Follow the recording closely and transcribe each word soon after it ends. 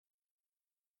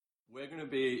We're going to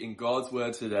be in God's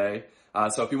Word today.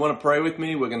 So if you want to pray with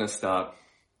me, we're going to start.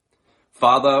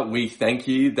 Father, we thank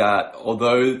you that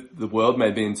although the world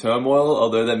may be in turmoil,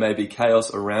 although there may be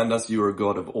chaos around us, you are a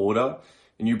God of order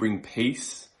and you bring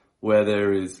peace where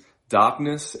there is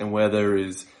darkness and where there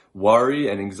is worry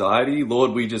and anxiety.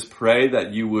 Lord, we just pray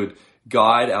that you would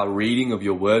guide our reading of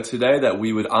your word today, that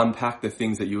we would unpack the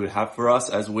things that you would have for us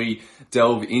as we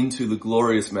delve into the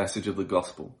glorious message of the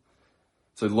gospel.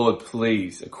 So Lord,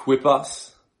 please equip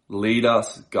us, lead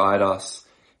us, guide us.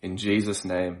 In Jesus'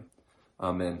 name,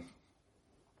 amen.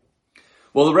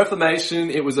 Well, the Reformation,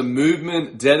 it was a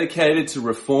movement dedicated to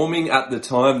reforming at the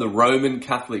time the Roman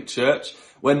Catholic Church.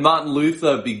 When Martin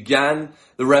Luther began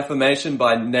the Reformation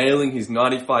by nailing his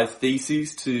 95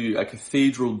 Theses to a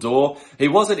cathedral door, he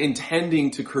wasn't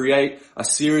intending to create a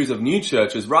series of new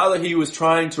churches. Rather, he was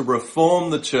trying to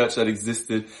reform the church that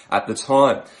existed at the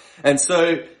time. And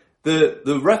so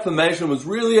the Reformation was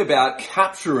really about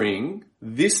capturing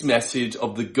this message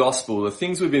of the gospel, the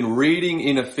things we've been reading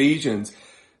in Ephesians.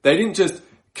 They didn't just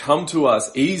come to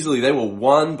us easily. They were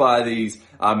won by these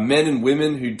men and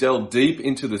women who delved deep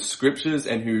into the scriptures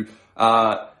and who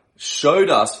showed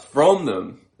us from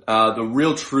them the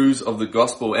real truths of the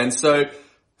gospel. And so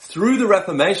through the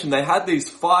Reformation, they had these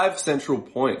five central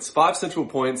points,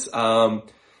 and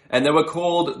they were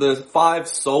called the five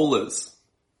solas.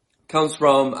 Comes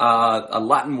from a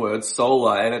Latin word,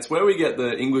 sola, and it's where we get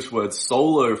the English word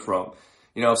solo from.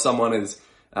 You know, if someone is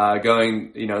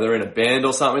going, you know, they're in a band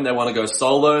or something, they want to go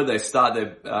solo, they start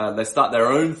their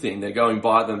own thing, they're going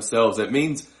by themselves. It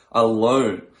means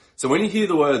alone. So when you hear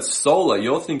the word sola,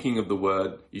 you should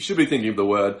be thinking of the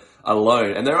word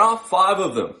alone. And there are five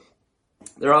of them.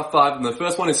 The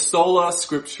first one is sola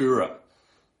scriptura.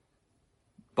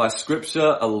 By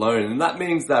scripture alone. And that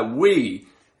means that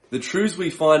the truths we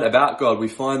find about God, we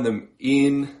find them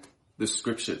in the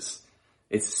scriptures.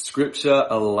 It's scripture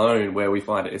alone where we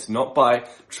find it. It's not by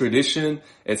tradition.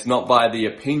 It's not by the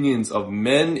opinions of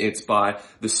men. It's by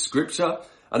the scripture.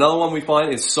 Another one we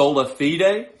find is sola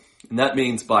fide, and that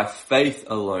means by faith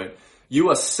alone. You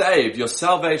are saved. Your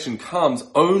salvation comes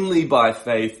only by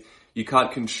faith. You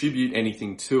can't contribute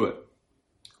anything to it.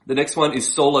 The next one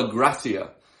is sola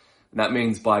gratia, and that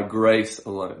means by grace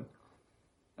alone.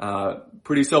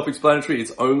 Pretty self-explanatory.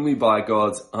 It's only by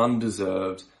God's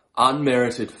undeserved,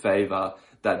 unmerited favor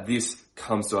that this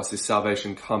comes to us, this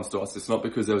salvation comes to us. It's not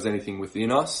because there was anything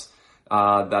within us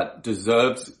that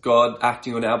deserved God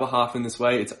acting on our behalf in this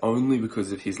way. It's only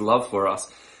because of his love for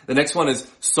us. The next one is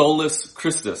solus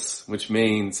Christus, which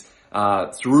means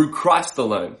through Christ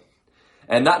alone.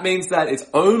 And that means that it's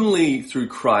only through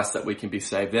Christ that we can be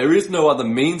saved. There is no other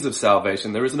means of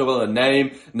salvation. There is no other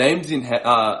name named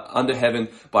under heaven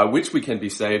by which we can be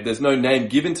saved. There's no name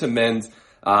given to men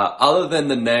other than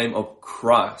the name of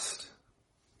Christ.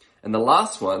 And the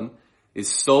last one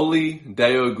is soli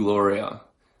Deo Gloria.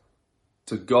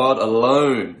 To God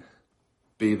alone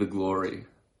be the glory.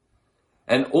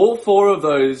 And all four of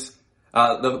those,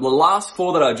 the last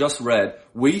four that I just read,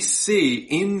 we see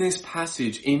in this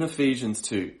passage in Ephesians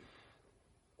 2.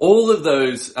 All of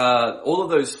those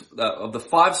of the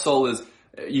five solas,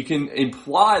 you can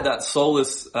imply that sola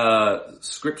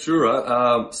scriptura,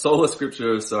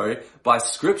 by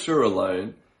scripture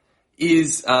alone,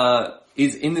 is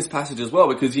in this passage as well,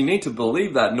 because you need to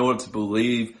believe that in order to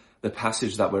believe the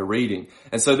passage that we're reading.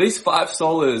 And so these five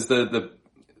solas, the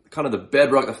kind of the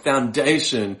bedrock, the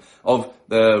foundation of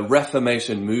the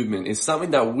Reformation movement, is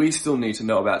something that we still need to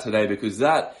know about today, because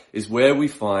that is where we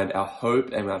find our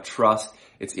hope and our trust.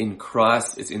 It's in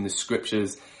Christ, it's in the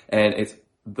scriptures, and it's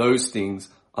those things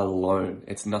alone.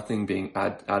 It's nothing being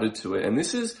added to it. And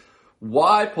this is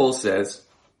why Paul says,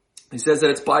 he says that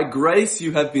it's by grace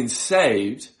you have been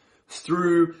saved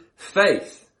through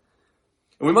faith.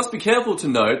 And we must be careful to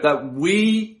note that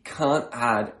we can't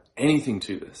add anything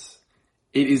to this.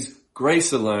 It is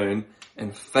grace alone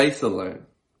and faith alone.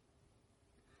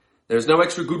 There's no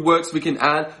extra good works we can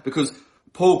add, because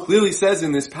Paul clearly says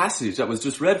in this passage that was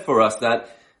just read for us that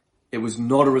it was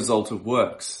not a result of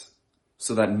works,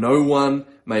 so that no one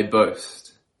may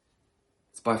boast.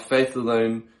 It's by faith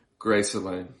alone, grace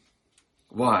alone.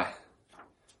 Why?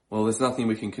 Well, there's nothing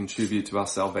we can contribute to our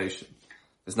salvation.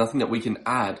 There's nothing that we can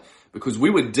add, because we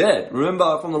were dead.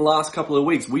 Remember from the last couple of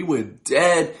weeks, we were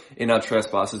dead in our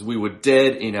trespasses. We were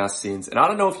dead in our sins. And I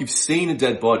don't know if you've seen a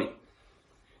dead body.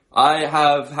 I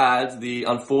have had the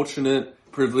unfortunate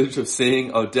privilege of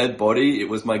seeing a dead body. It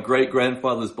was my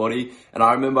great-grandfather's body. And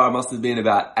I remember I must have been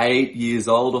about 8 years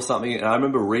old or something. And I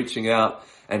remember reaching out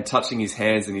and touching his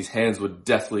hands, and his hands were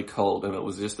deathly cold. And it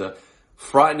was just a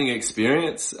frightening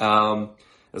experience. It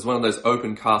was one of those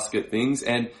open casket things.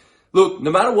 And Look,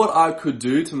 no matter what I could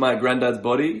do to my granddad's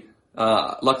body,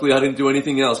 luckily I didn't do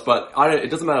anything else, but it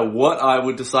doesn't matter what I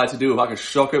would decide to do. If I could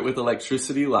shock it with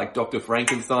electricity like Dr.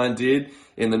 Frankenstein did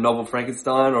in the novel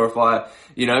Frankenstein, or if I,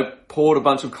 poured a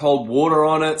bunch of cold water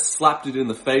on it, slapped it in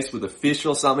the face with a fish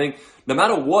or something, no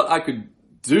matter what I could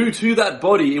do to that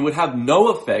body, it would have no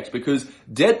effect because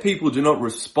dead people do not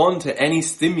respond to any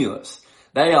stimulus.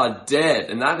 They are dead,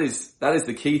 and that is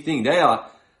the key thing. They are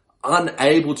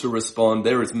unable to respond.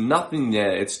 There is nothing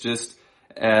there. It's just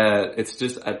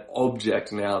an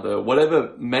object now.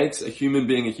 Whatever makes a human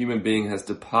being has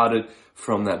departed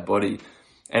from that body.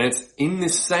 And it's in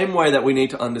this same way that we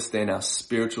need to understand our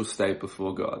spiritual state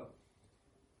before God.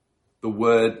 The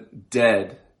word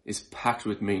dead is packed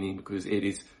with meaning because it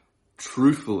is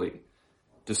truthfully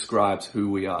describes who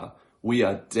we are. We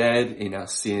are dead in our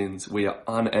sins. We are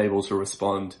unable to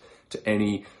respond to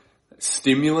any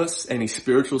stimulus, any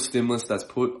spiritual stimulus that's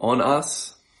put on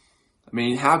us. I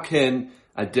mean, how can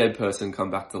a dead person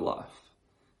come back to life?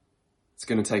 It's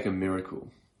going to take a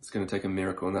miracle. It's going to take a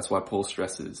miracle, and that's why Paul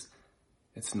stresses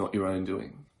it's not your own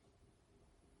doing.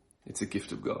 It's a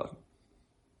gift of God.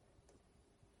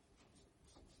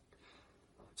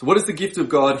 So what is the gift of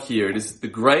God here? It is the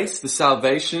grace, the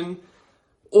salvation,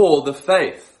 or the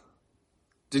faith.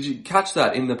 Did you catch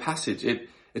that in the passage?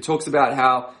 It talks about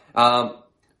how,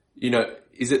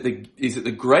 is it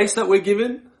the grace that we're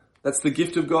given? That's the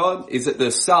gift of God? Is it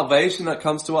the salvation that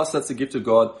comes to us? That's the gift of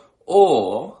God.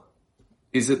 Or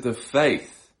is it the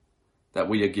faith that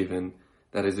we are given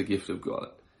that is a gift of God?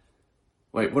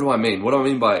 Wait, what do I mean? What do I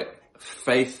mean by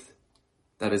faith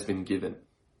that has been given?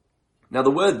 Now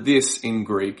the word "this" in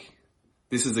Greek,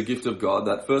 this is a gift of God.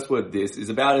 That first word "this" is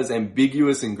about as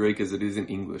ambiguous in Greek as it is in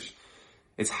English.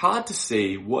 It's hard to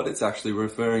see what it's actually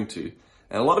referring to.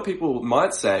 And a lot of people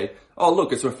might say, oh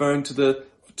look, it's referring to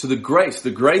the grace.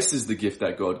 The grace is the gift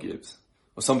that God gives.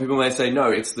 Or some people may say,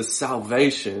 no, it's the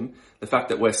salvation, the fact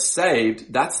that we're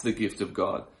saved, that's the gift of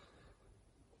God.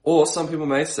 Or some people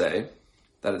may say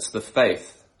that it's the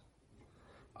faith.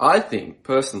 I think,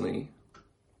 personally,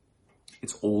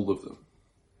 it's all of them.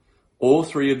 All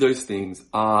three of those things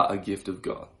are a gift of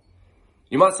God.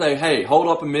 You might say, hey, hold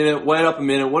up a minute, wait up a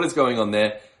minute, what is going on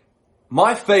there?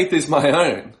 My faith is my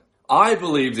own. I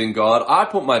believed in God. I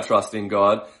put my trust in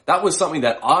God. That was something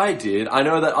that I did. I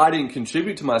know that I didn't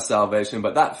contribute to my salvation,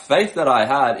 but that faith that I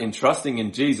had in trusting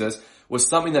in Jesus was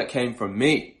something that came from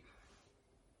me.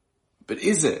 But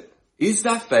is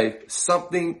that faith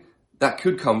something that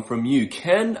could come from you?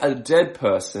 Can a dead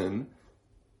person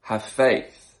have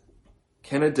faith?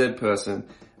 Can a dead person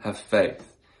have faith?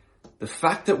 The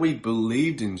fact that we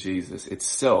believed in Jesus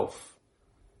itself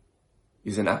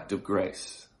is an act of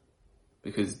grace.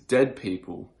 Because dead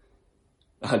people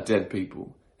are dead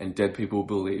people, and dead people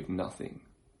believe nothing.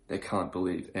 They can't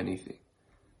believe anything.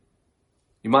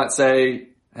 You might say,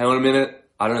 hang on a minute,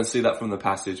 I don't see that from the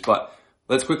passage, but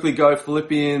let's quickly go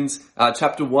Philippians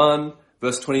chapter 1,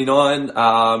 verse 29.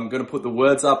 I'm going to put the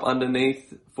words up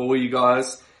underneath for you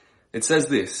guys. It says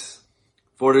this,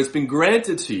 "For it has been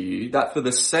granted to you that for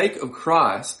the sake of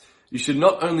Christ, you should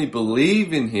not only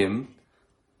believe in him,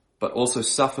 but also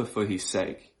suffer for his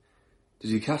sake." Did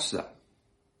you catch that?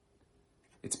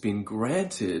 It's been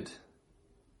granted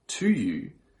to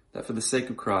you that for the sake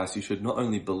of Christ, you should not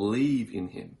only believe in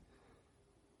him.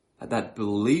 That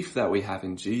belief that we have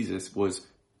in Jesus was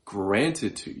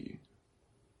granted to you.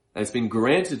 It's been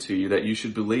granted to you that you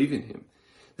should believe in him.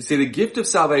 You see, the gift of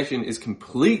salvation is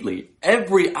completely,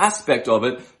 every aspect of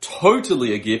it,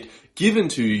 totally a gift given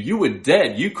to you. You were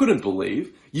dead. You couldn't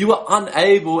believe. You were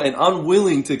unable and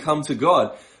unwilling to come to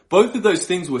God. Both of those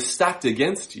things were stacked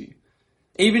against you.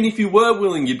 Even if you were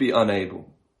willing, you'd be unable.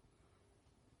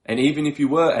 And even if you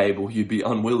were able, you'd be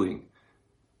unwilling.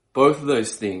 Both of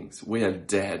those things, we are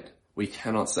dead. We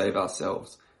cannot save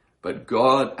ourselves. But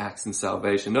God acts in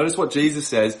salvation. Notice what Jesus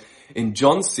says in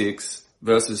John 6,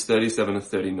 verses 37 and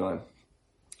 39.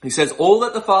 He says, "All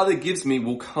that the Father gives me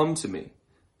will come to me.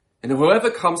 And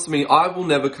whoever comes to me, I will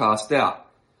never cast out.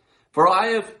 For I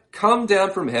have come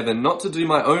down from heaven not to do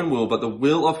my own will, but the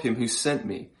will of him who sent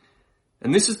me.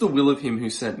 And this is the will of him who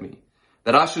sent me,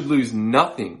 that I should lose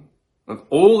nothing of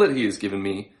all that he has given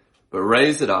me, but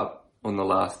raise it up on the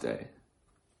last day."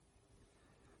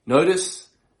 Notice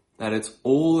that it's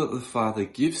all that the Father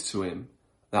gives to him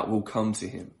that will come to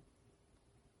him.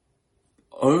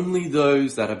 Only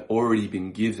those that have already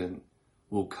been given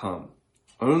will come.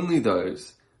 Only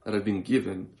those that have been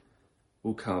given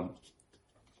will come.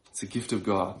 It's a gift of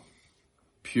God.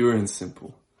 Pure and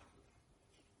simple.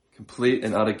 Complete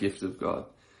and utter gift of God.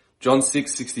 John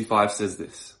 6:65 says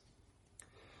this,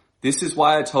 "This is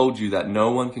why I told you that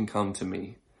no one can come to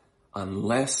me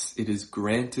unless it is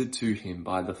granted to him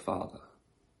by the Father.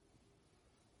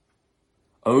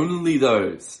 Only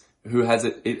those who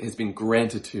it has been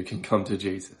granted to can come to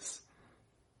Jesus.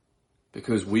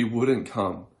 Because we wouldn't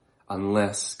come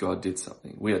unless God did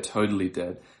something. We are totally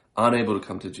dead, unable to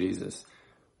come to Jesus.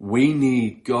 We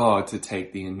need God to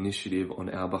take the initiative on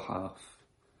our behalf.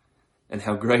 And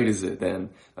how great is it then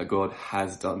that God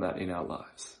has done that in our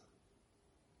lives?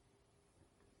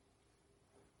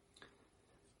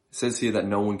 It says here that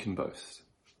no one can boast.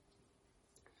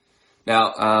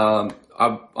 Now,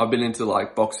 I've been into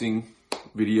like boxing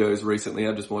videos recently.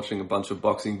 I'm just watching a bunch of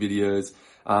boxing videos.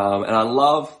 And I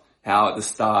love how at the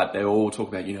start they all talk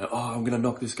about, I'm going to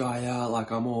knock this guy out.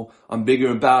 Like I'm bigger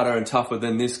and badder and tougher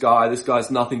than this guy. This guy's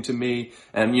nothing to me.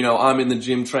 And, I'm in the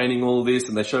gym training all this,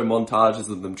 and they show montages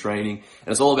of them training.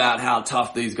 And it's all about how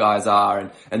tough these guys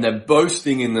are. And they're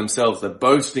boasting in themselves. They're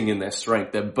boasting in their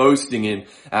strength. They're boasting in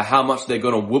how much they're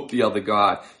going to whoop the other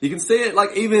guy. You can see it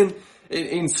like even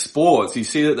in sports. You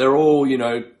see that they're all,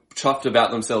 chuffed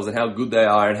about themselves and how good they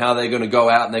are and how they're going to go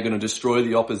out and they're going to destroy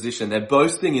the opposition. They're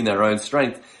boasting in their own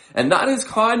strength. And that is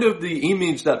kind of the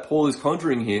image that Paul is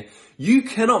conjuring here. You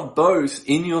cannot boast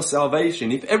in your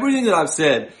salvation. If everything that I've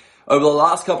said over the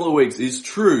last couple of weeks is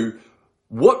true,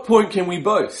 what point can we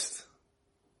boast?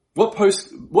 What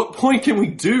point can we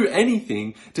do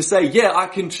anything to say, yeah, I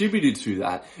contributed to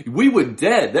that? We were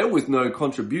dead. There was no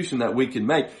contribution that we could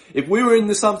make. If we were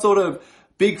in some sort of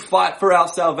big fight for our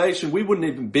salvation, we wouldn't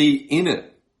even be in it.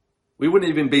 We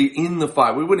wouldn't even be in the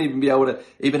fight. We wouldn't even be able to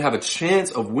even have a chance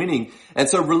of winning. And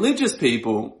so religious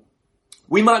people,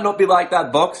 we might not be like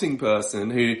that boxing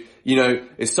person who,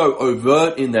 is so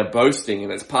overt in their boasting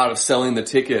and it's part of selling the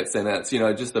tickets and it's,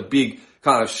 just a big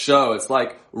kind of show. It's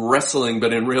like wrestling,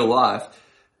 but in real life.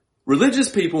 Religious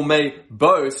people may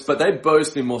boast, but they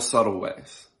boast in more subtle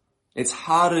ways. It's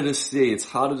harder to see. It's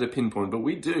harder to pinpoint, but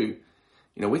we do.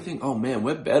 We think, oh man,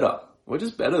 we're better. We're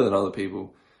just better than other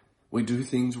people. We do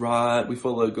things right. We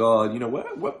follow God.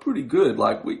 We're pretty good.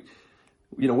 Like we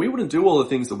wouldn't do all the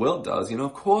things the world does.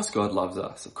 Of course God loves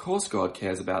us. Of course God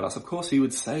cares about us. Of course he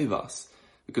would save us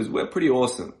because we're pretty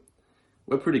awesome.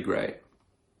 We're pretty great.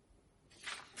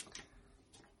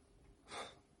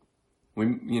 We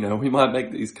might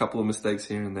make these couple of mistakes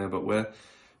here and there, but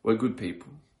we're good people.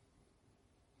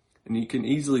 And you can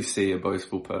easily see a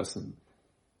boastful person.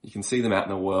 You can see them out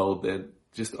in the world. They're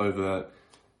just overt.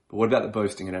 But what about the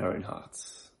boasting in our own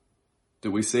hearts? Do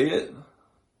we see it?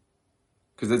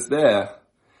 Because it's there.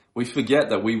 We forget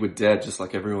that we were dead just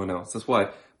like everyone else. That's why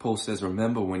Paul says,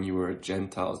 remember when you were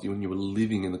Gentiles, when you were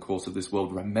living in the course of this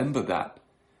world, remember that.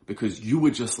 Because you were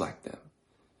just like them.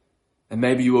 And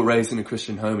maybe you were raised in a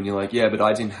Christian home and you're like, yeah, but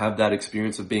I didn't have that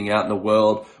experience of being out in the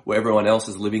world where everyone else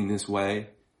is living this way.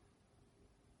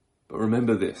 But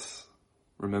remember this.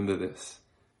 Remember this.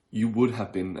 You would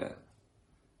have been there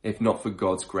if not for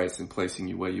God's grace in placing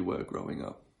you where you were growing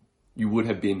up. You would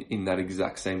have been in that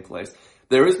exact same place.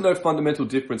 There is no fundamental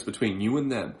difference between you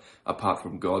and them apart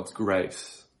from God's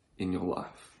grace in your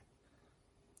life.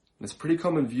 And it's a pretty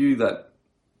common view that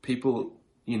people,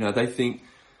 they think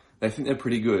they're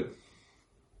pretty good.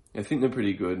 They think they're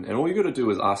pretty good. And all you got to do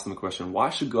is ask them the question,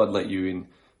 why should God let you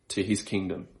into his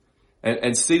kingdom?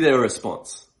 And see their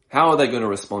response. How are they going to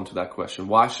respond to that question?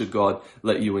 Why should God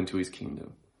let you into his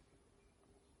kingdom?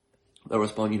 They'll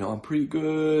respond, I'm pretty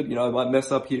good. I might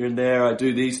mess up here and there. I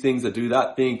do these things. I do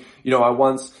that thing. I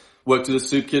once worked at a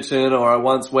soup kitchen, or I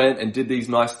once went and did these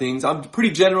nice things. I'm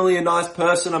pretty generally a nice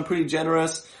person. I'm pretty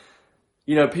generous.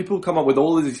 People come up with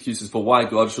all these excuses for why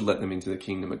God should let them into the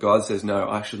kingdom. But God says, no,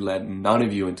 I should let none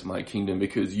of you into my kingdom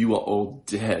because you are all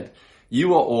dead.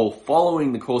 You are all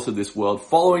following the course of this world,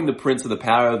 following the prince of the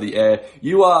power of the air.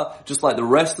 You are just like the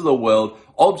rest of the world,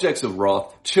 objects of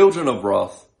wrath, children of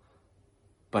wrath.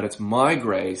 But it's my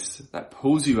grace that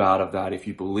pulls you out of that if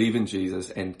you believe in Jesus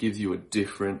and gives you a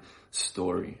different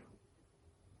story.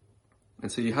 And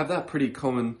so you have that pretty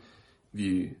common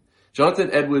view. Jonathan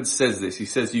Edwards says this. He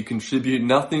says, you contribute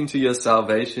nothing to your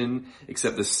salvation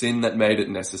except the sin that made it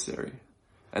necessary.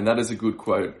 And that is a good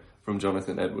quote from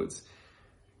Jonathan Edwards.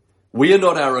 We are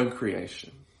not our own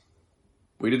creation.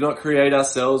 We did not create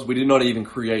ourselves. We did not even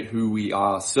create who we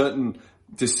are. Certain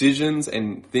decisions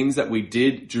and things that we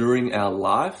did during our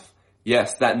life,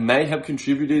 yes, that may have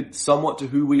contributed somewhat to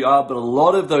who we are, but a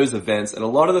lot of those events and a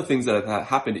lot of the things that have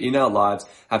happened in our lives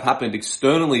have happened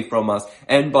externally from us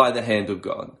and by the hand of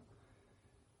God.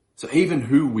 So even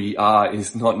who we are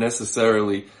is not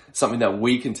necessarily something that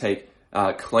we can take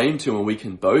claim to and we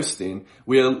can boast in.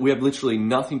 We have literally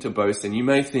nothing to boast in. You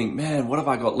may think, man, what have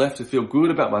I got left to feel good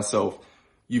about myself?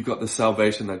 You've got the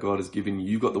salvation that God has given you.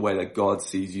 You've got the way that God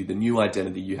sees you, the new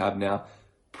identity you have now.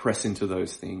 Press into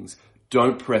those things.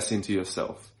 Don't press into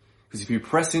yourself. Because if you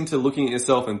press into looking at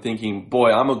yourself and thinking, boy,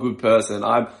 I'm a good person,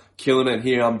 I'm killing it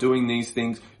here, I'm doing these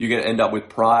things, you're going to end up with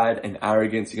pride and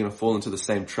arrogance. You're going to fall into the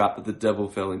same trap that the devil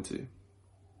fell into.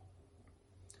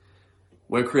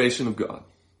 We're a creation of God.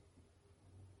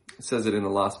 It says it in the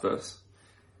last verse.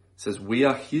 It says, we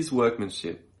are his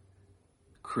workmanship,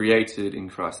 created in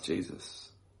Christ Jesus.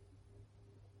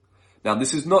 Now,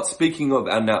 this is not speaking of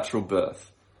our natural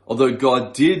birth, although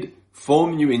God did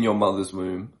form you in your mother's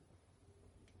womb,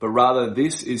 but rather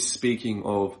this is speaking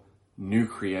of new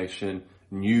creation,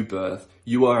 new birth.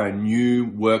 You are a new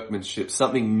workmanship,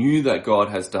 something new that God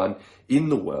has done in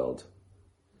the world.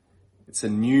 It's a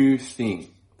new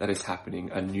thing that is happening,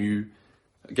 a new,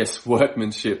 I guess,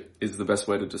 workmanship is the best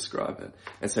way to describe it.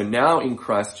 And so now in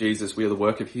Christ Jesus, we are the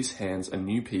work of his hands, a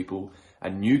new people, a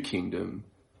new kingdom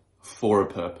for a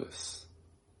purpose.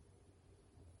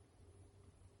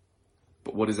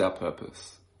 But what is our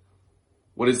purpose?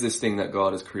 What is this thing that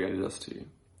God has created us to?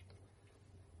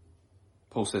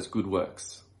 Paul says good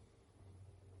works.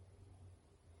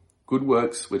 Good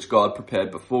works which God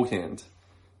prepared beforehand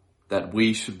that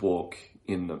we should walk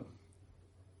in them.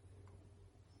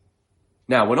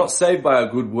 Now, we're not saved by our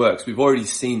good works. We've already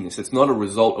seen this. It's not a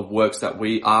result of works that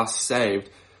we are saved,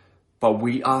 but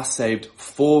we are saved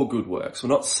for good works. We're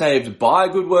not saved by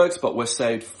good works, but we're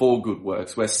saved for good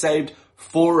works. We're saved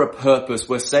for a purpose.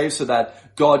 We're saved so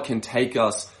that God can take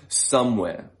us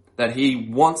somewhere, that he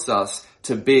wants us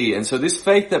to be. And so this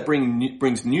faith that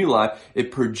brings new life,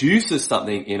 it produces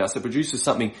something in us. It produces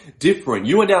something different.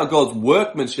 You are now God's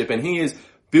workmanship, and he is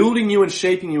building you and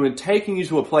shaping you and taking you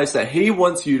to a place that he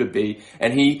wants you to be.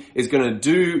 And he is going to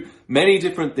do many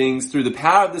different things through the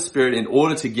power of the Spirit in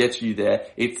order to get you there.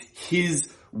 It's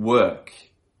his work.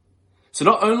 So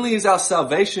not only is our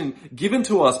salvation given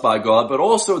to us by God, but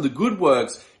also the good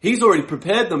works, he's already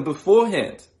prepared them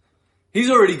beforehand. He's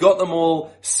already got them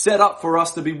all set up for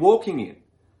us to be walking in.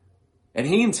 And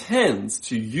he intends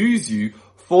to use you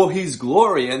for his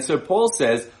glory. And so Paul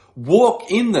says, walk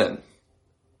in them.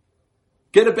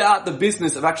 Get about the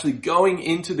business of actually going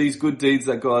into these good deeds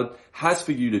that God has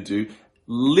for you to do.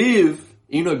 Live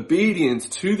in obedience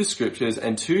to the scriptures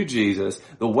and to Jesus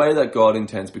the way that God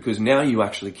intends, because now you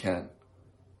actually can.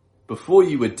 Before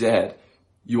you were dead,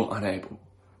 you were unable.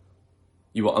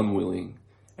 You were unwilling.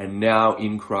 And now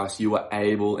in Christ, you are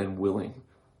able and willing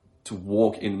to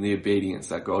walk in the obedience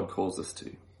that God calls us to.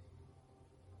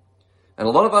 And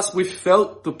a lot of us, we've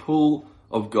felt the pull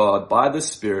of God by the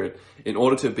Spirit in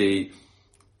order to be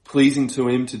pleasing to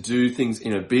him, to do things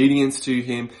in obedience to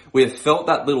him. We have felt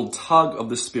that little tug of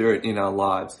the Spirit in our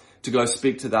lives to go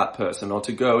speak to that person, or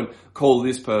to go and call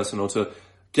this person, or to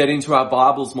get into our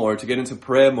Bibles more, or to get into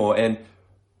prayer more. And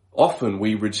often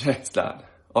we reject that.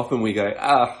 Often we go,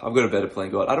 I've got a better plan,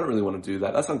 God. I don't really want to do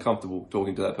that. That's uncomfortable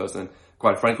talking to that person.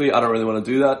 Quite frankly, I don't really want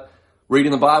to do that.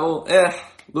 Reading the Bible,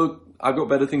 look, I've got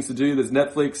better things to do. There's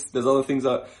Netflix, there's other things.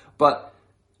 But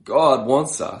God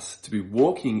wants us to be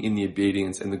walking in the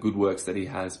obedience and the good works that he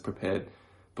has prepared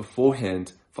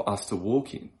beforehand for us to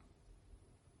walk in.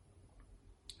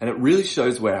 And it really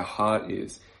shows where our heart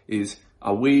is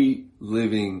are we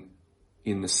living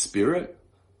in the Spirit,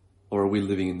 or are we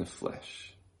living in the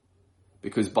flesh?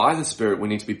 Because by the Spirit, we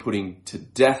need to be putting to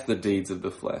death the deeds of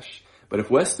the flesh. But if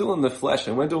we're still in the flesh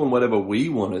and we're doing whatever we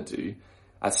want to do,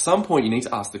 at some point you need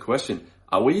to ask the question,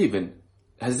 are we even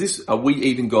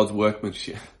God's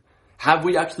workmanship? Have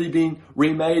we actually been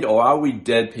remade, or are we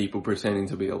dead people pretending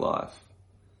to be alive?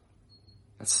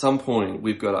 At some point,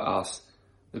 we've got to ask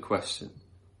the question.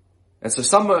 And so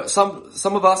some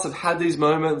of us have had these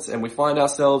moments, and we find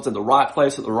ourselves in the right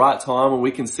place at the right time, and we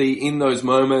can see in those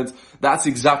moments, that's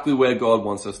exactly where God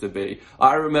wants us to be.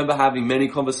 I remember having many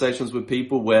conversations with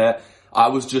people where I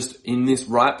was just in this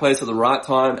right place at the right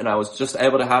time, and I was just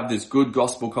able to have this good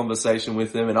gospel conversation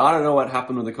with them. And I don't know what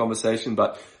happened with the conversation,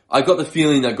 but I got the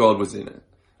feeling that God was in it.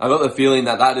 I got the feeling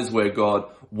that that is where God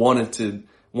wanted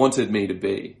me to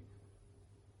be.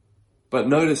 But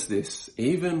notice this,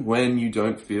 even when you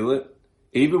don't feel it,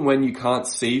 even when you can't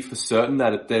see for certain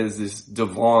that there's this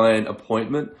divine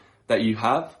appointment that you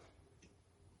have,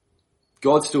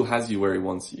 God still has you where he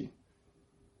wants you.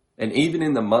 And even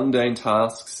in the mundane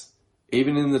tasks,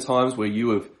 even in the times where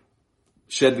you have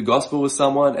shared the gospel with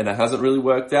someone and it hasn't really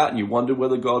worked out and you wondered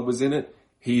whether God was in it,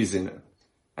 he is in it.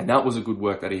 And that was a good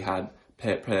work that he had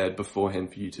prepared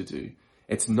beforehand for you to do.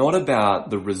 It's not about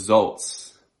the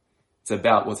results. It's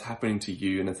about what's happening to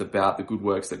you, and it's about the good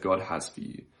works that God has for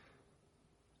you.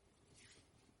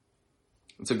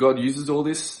 And so God uses all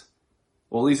this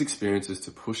all these experiences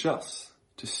to push us,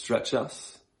 to stretch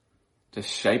us, to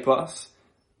shape us,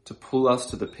 to pull us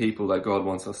to the people that God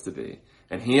wants us to be.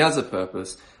 And he has a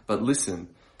purpose, but listen,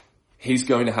 he's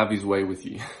going to have his way with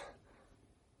you.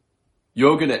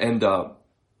 You're going to end up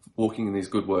walking in these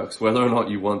good works, whether or not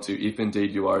you want to, if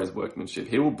indeed you are his workmanship.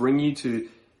 He will bring you to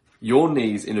your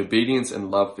knees in obedience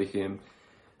and love for him,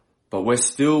 but we're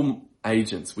still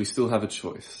agents. We still have a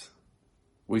choice.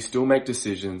 We still make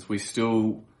decisions. We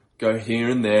still go here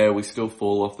and there. We still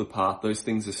fall off the path. Those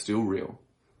things are still real.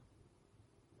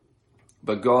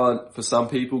 But God, for some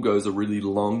people, goes a really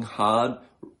long, hard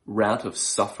route of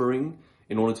suffering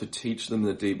in order to teach them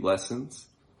the deep lessons.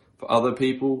 For other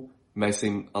people, it may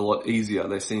seem a lot easier.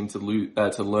 They seem to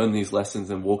learn these lessons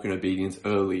and walk in obedience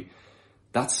early.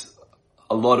 That's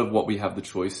a lot of what we have the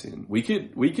choice in. We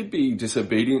could be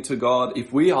disobedient to God.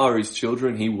 If we are his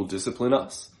children, he will discipline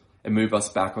us and move us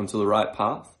back onto the right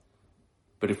path.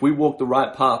 But if we walk the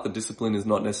right path, the discipline is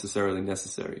not necessarily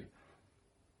necessary.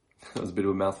 That was a bit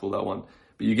of a mouthful, that one.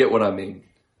 But you get what I mean.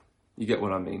 You get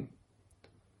what I mean.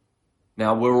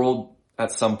 Now, we're all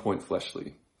at some point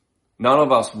fleshly. None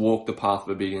of us walk the path of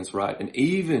obedience right. And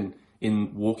even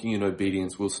in walking in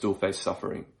obedience, we'll still face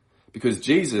suffering. Because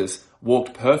Jesus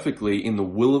walked perfectly in the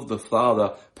will of the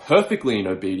Father, perfectly in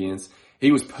obedience.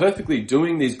 He was perfectly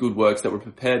doing these good works that were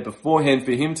prepared beforehand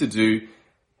for him to do,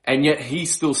 and yet he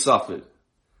still suffered.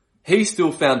 He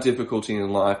still found difficulty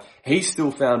in life. He still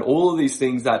found all of these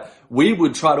things that we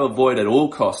would try to avoid at all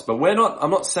costs. But I'm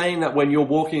not saying that when you're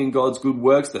walking in God's good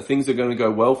works that things are going to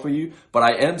go well for you. But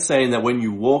I am saying that when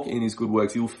you walk in his good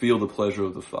works, you'll feel the pleasure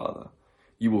of the Father.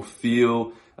 You will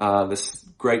feel this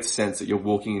great sense that you're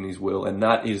walking in his will. And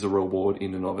that is a reward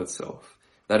in and of itself.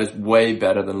 That is way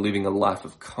better than living a life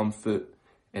of comfort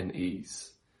and ease.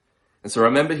 And so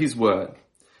remember his word.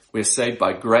 We're saved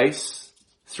by grace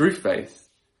through faith.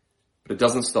 But it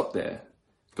doesn't stop there.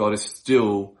 God is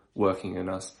still working in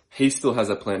us. He still has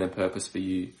a plan and purpose for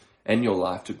you and your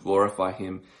life to glorify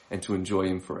him and to enjoy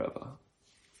him forever.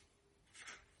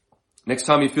 Next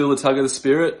time you feel the tug of the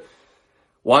Spirit,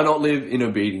 why not live in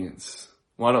obedience?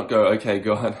 Why not go, okay,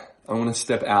 God, I'm going to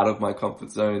step out of my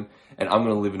comfort zone and I'm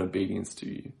going to live in obedience to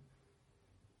you.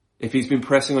 If he's been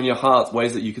pressing on your heart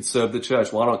ways that you could serve the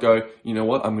church, why not go, you know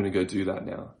what, I'm going to go do that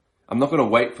now. I'm not going to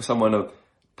wait for someone to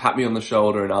pat me on the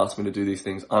shoulder and ask me to do these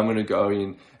things. I'm going to go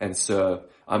in and serve.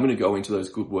 I'm going to go into those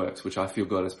good works, which I feel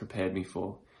God has prepared me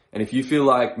for. And if you feel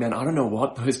like, man, I don't know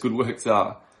what those good works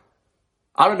are.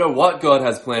 I don't know what God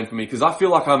has planned for me because I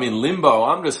feel like I'm in limbo.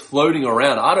 I'm just floating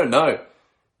around. I don't know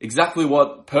exactly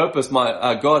what purpose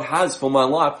my God has for my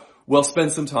life. Well,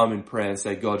 spend some time in prayer and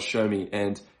say, God, show me,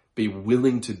 and be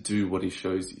willing to do what he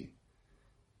shows you.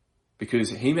 Because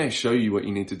he may show you what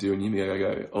you need to do and you may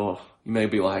go, oh, you may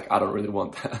be like, I don't really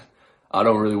want that. I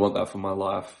don't really want that for my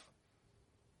life.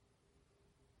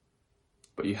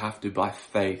 But you have to, by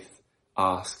faith,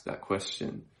 ask that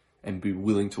question and be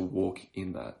willing to walk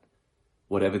in that,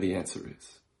 whatever the answer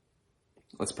is.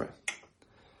 Let's pray.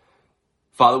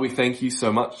 Father, we thank you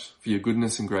so much for your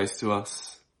goodness and grace to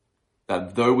us.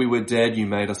 That though we were dead, you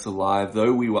made us alive.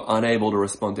 Though we were unable to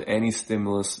respond to any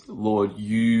stimulus, Lord,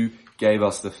 you gave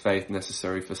us the faith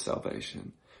necessary for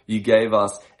salvation. You gave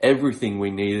us everything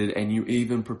we needed and you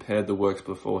even prepared the works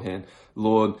beforehand.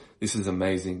 Lord, this is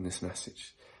amazing, this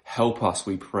message. Help us,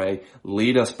 we pray.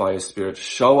 Lead us by your Spirit.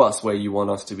 Show us where you want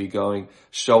us to be going.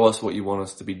 Show us what you want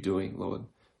us to be doing, Lord.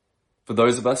 For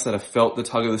those of us that have felt the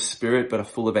tug of the Spirit but are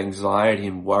full of anxiety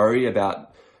and worry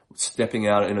about stepping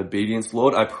out in obedience,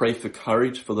 Lord, I pray for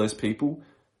courage for those people.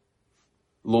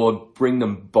 Lord, bring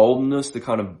them boldness, the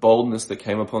kind of boldness that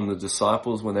came upon the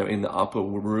disciples when they were in the upper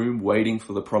room waiting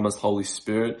for the promised Holy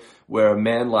Spirit, where a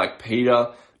man like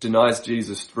Peter denies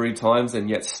Jesus 3 times and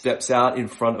yet steps out in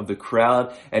front of the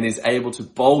crowd and is able to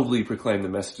boldly proclaim the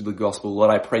message of the gospel.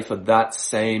 Lord, I pray for that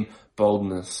same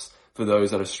boldness for those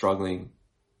that are struggling.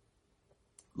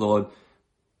 Lord,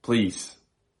 please,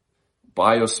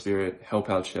 by your Spirit, help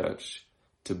our church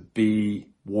to be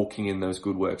walking in those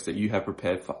good works that you have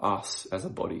prepared for us as a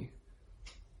body.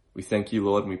 We thank you,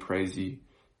 Lord, and we praise you.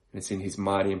 And it's in his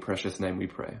mighty and precious name we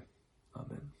pray.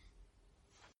 Amen.